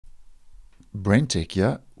BrenTech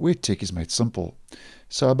here, where tech is made simple.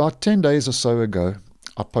 So about 10 days or so ago,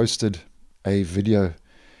 I posted a video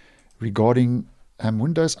regarding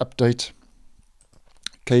Windows Update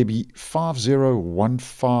KB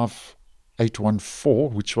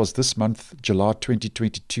 5015814, which was this month, July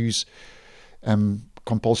 2022's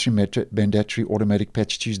compulsory mandatory automatic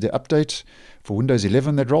patch Tuesday update for Windows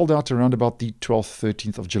 11 that rolled out around about the 12th,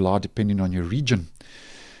 13th of July, depending on your region.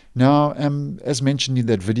 Now, as mentioned in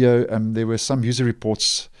that video, there were some user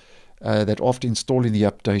reports that after installing the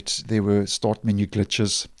update, there were start menu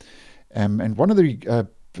glitches. And one of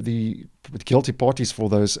the guilty parties for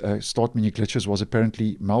those start menu glitches was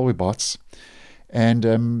apparently Malwarebytes. And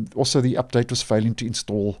also the update was failing to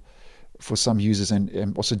install for some users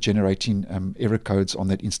and also generating error codes on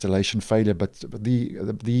that installation failure. But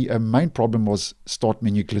the main problem was start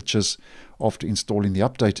menu glitches after installing the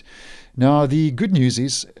update. Now, the good news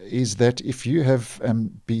is that if you have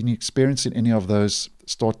been experiencing any of those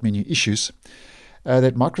start menu issues,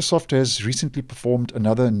 that Microsoft has recently performed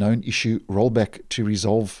another known issue rollback to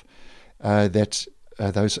resolve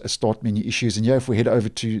those start menu issues. And yeah, if we head over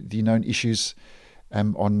to the known issues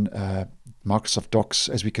on Microsoft Docs,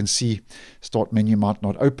 as we can see, start menu might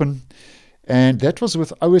not open. And that was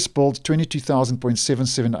with OS build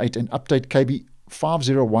 22,000.778 and update KB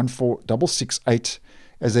 5014668,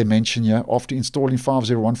 as they mention here, after installing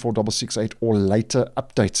 5014668 or later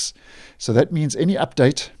updates. So that means any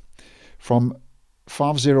update from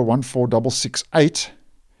 5014668,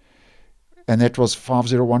 and that was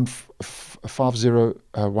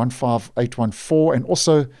 5015814, and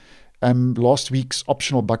also last week's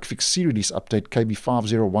optional bug fix C-release update KB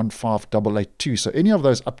 5015882. So any of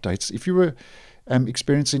those updates, if you were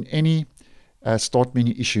experiencing any start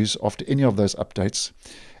menu issues after any of those updates,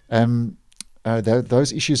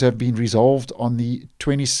 those issues have been resolved on the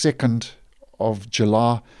 22nd of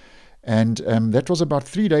July. And that was about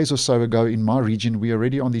 3 days or so ago in my region. We are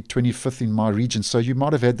already on the 25th in my region. So you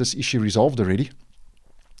might have had this issue resolved already.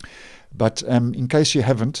 But in case you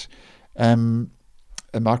haven't,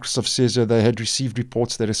 Microsoft says they had received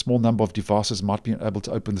reports that a small number of devices might be able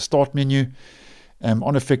to open the start menu.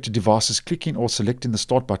 On affected devices, clicking or selecting the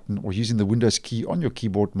start button or using the Windows key on your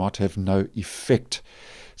keyboard might have no effect.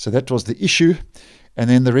 So that was the issue. And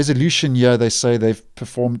then the resolution here, they say they've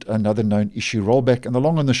performed another known issue rollback. And the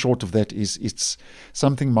long and the short of that is it's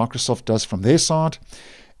something Microsoft does from their side.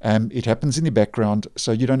 It happens in the background,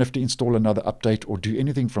 so you don't have to install another update or do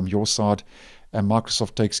anything from your side.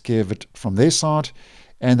 Microsoft takes care of it from their side.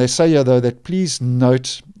 And they say here, though, that please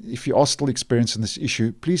note, if you are still experiencing this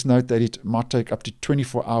issue, please note that it might take up to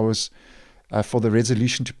 24 hours for the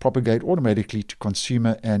resolution to propagate automatically to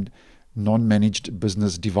consumer and non-managed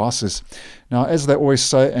business devices. Now, as they always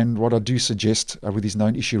say, and what I do suggest with these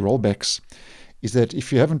known issue rollbacks, is that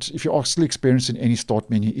if you are still experiencing any start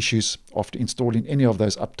menu issues after installing any of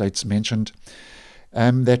those updates mentioned,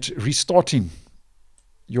 that restarting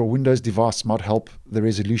your Windows device might help the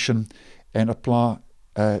resolution and apply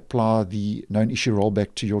the known issue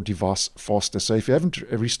rollback to your device faster. So if you haven't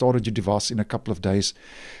restarted your device in a couple of days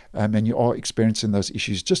and you are experiencing those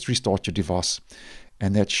issues, just restart your device.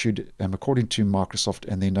 And that should, according to Microsoft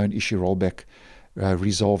and their known issue rollback,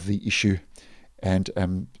 resolve the issue and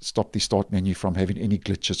stop the start menu from having any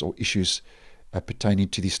glitches or issues pertaining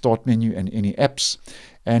to the start menu and any apps.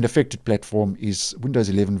 And affected platform is Windows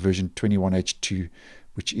 11 version 21H2,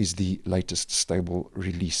 which is the latest stable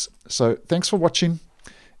release. So thanks for watching,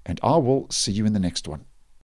 and I will see you in the next one.